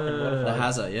 Yeah. Stock and modified. The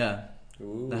Hazard, yeah.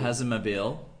 Ooh. The Hazard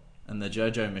Mobile and the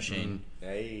Jojo machine.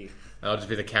 Hey. That'll just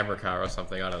be the camera car or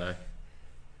something, I don't know.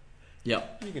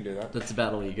 Yep. You can do that. That's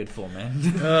about all you're good for,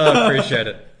 man. Oh, I appreciate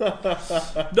it.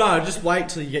 No, just wait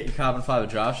till you get your carbon fiber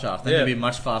drive shaft. Then Yeah. you'll be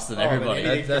much faster than everybody.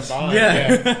 Then anything That's- combined,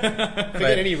 yeah.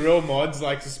 Forget any real mods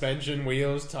like suspension,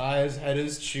 wheels, tires,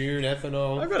 headers, tune,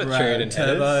 ethanol. I've got a Right, tune in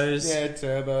turbos. Yeah,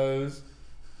 turbos,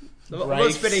 I'm not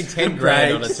brakes, spending 10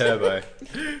 grand on a brakes. turbo.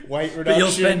 weight reduction. But you'll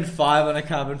spend 5 on a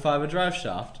carbon fiber drive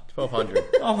shaft.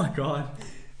 1200. Oh my god.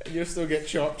 and you'll still get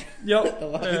chopped.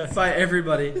 Yep. By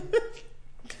everybody.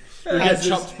 We'll get Hazard's-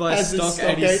 chopped by Hazard's stock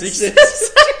 86.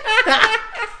 86.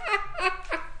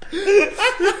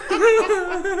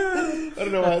 I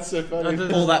don't know why it's so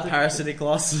funny. All that parasitic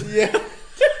loss. Yeah.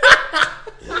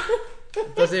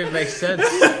 Doesn't even make sense.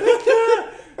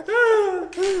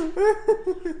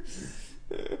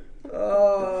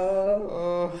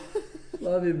 Oh,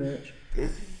 Love you, Mitch.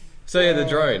 So yeah, the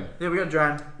drone. Yeah, we got a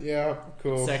drone. yeah,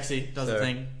 cool. Sexy. Does So- a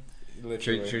thing.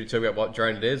 Literally. Should we talk about what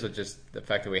drone it is, or just the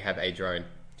fact that we have a drone?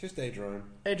 Just a drone.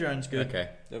 A drone's good. Okay.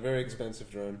 A very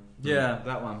expensive drone. Yeah,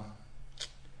 that one. I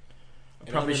And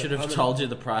probably I'm should gonna- have I'm told you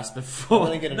the price before. I'm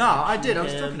gonna get an No, I action did. I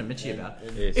was cam talking to Mitchie and- about it.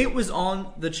 and- Yes. It was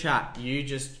on the chat. You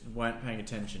just weren't paying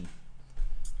attention.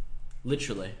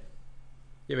 Literally.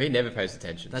 Yeah, but he never pays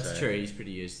attention. That's so. true. He's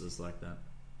pretty useless like that.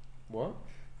 What?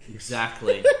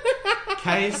 Exactly.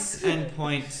 Case and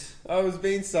point. I was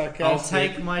being sarcastic. I'll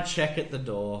take my check at the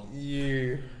door.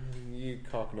 You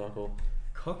cock knuckle.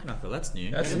 Cock knuckle. That's new.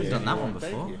 That's I haven't new. done that one before.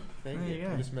 Thank you. Thank There you. you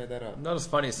go. I just made that up. Not as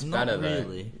funny as Not Spanner, though.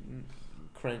 really.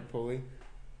 Crank pulley.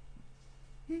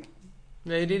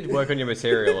 No, you did work on your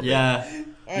material a bit. Yeah.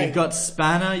 Hey. You've got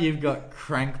spanner. You've got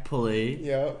crank pulley.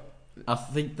 Yeah. I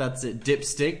think that's it.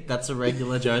 Dipstick. That's a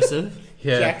regular Joseph.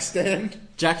 Yeah. Jack stand.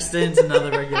 Jack stand's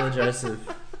another regular Joseph.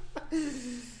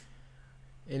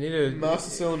 You need to... Master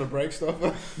cylinder brake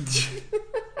stopper.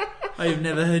 I've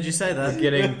never heard you say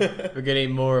that. We're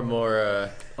getting more and more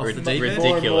Off the deep end?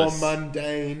 ridiculous. More and more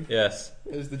mundane Yes.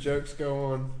 as the jokes go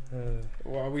on.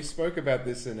 Well, we spoke about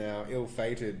this in our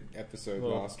ill-fated episode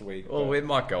Well- last week. Well, but it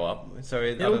might go up. So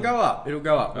It'll go up. It'll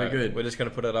go up. We're Alright, good. We're just going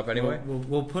to put it up anyway.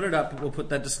 We'll put it up. We'll put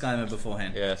that disclaimer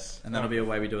beforehand. Yes. And that'll be a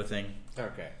way we do a thing.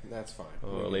 Okay, that's fine.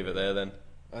 We'll leave it there then.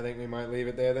 I think we might leave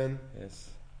it there then. Yes.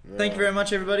 Thank you very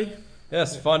much, everybody.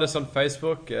 Yes, find us on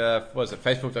Facebook. What is it?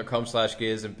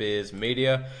 Facebook.com/Gears and Beers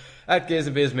Media. At Gears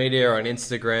and Beers Media on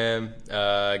Instagram.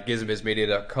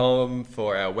 GearsandBeersMedia.com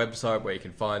for our website where you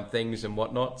can find things and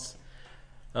whatnots.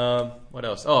 What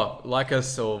else? Oh, like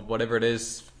us or whatever it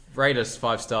is. Rate us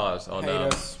 5 stars on Hate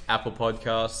us. Apple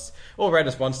Podcasts. Or rate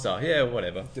us 1 star. Yeah,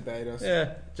 whatever. Debate us.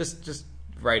 Yeah, just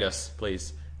rate us,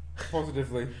 please.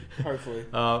 Positively, hopefully.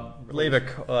 Leave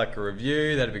a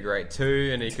review, that'd be great too.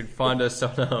 And you can find us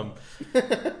on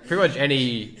pretty much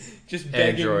any. Just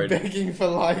Android. begging for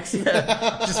likes.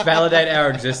 Just validate our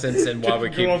existence and why we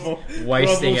keep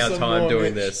wasting our grovel some time more,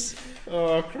 doing Mitch. this.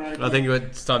 Oh, crap. I think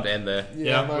it's time to end there.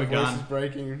 Yeah, Yeah, my we're voice gone. is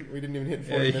breaking. We didn't even hit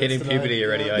 40 You're minutes hitting tonight. puberty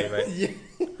already, Yeah. are you, mate?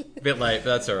 Yeah. Bit late, but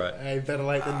that's alright. Hey, better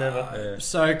late than never. Yeah.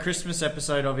 So Christmas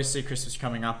episode, obviously Christmas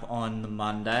coming up on the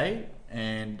Monday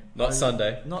and Not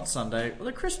Sunday. Not Sunday. Well,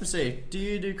 the Christmas Eve. Do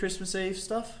you do Christmas Eve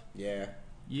stuff? Yeah.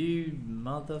 You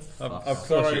motherfucker. Of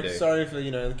course you do. Sorry for,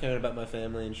 caring about my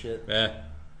family and shit. Yeah.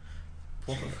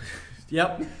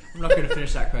 Yep. I'm not going to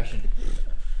finish that question.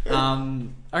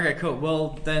 Okay, cool.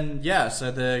 Well, then, yeah.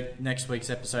 So the next week's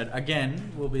episode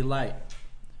again will be late.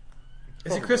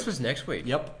 Is it Christmas next week?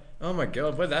 Yep. Oh my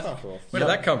god, where Fuck off. did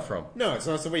that come from? No, it's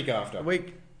not. It's the week after. A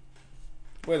week.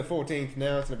 We're the 14th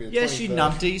now. It's going to be the Yes, 23rd. you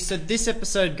numpty. So this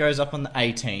episode goes up on the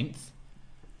 18th.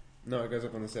 No, it goes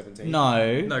up on the 17th.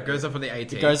 No. No, it goes up on the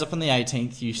 18th. It goes up on the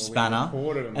 18th, you spanner. We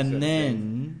recorded on the And 17th.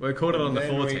 then We recorded on the And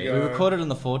then we 14th. we go- recorded on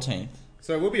the 14th.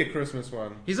 So it will be a Christmas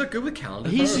one. He's not good with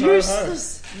calendars. He's Ho, ho, ho.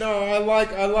 useless. No, I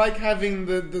like having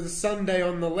the Sunday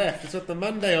on the left. It's got the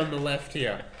Monday on the left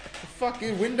here.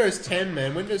 Fucking Windows 10,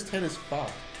 man. Windows 10 is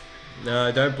fucked.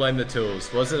 No, don't blame the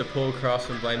tools. Was it a Paul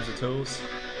Craftsman blames the tools?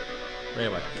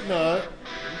 Anyway. No.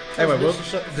 Anyway, we'll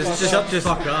Shut the just fuck up. just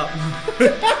Fuck up.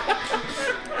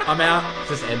 I'm out.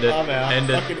 just end it. I'm out. End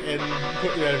it. Fucking end.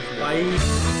 Put the edit.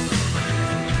 Bye.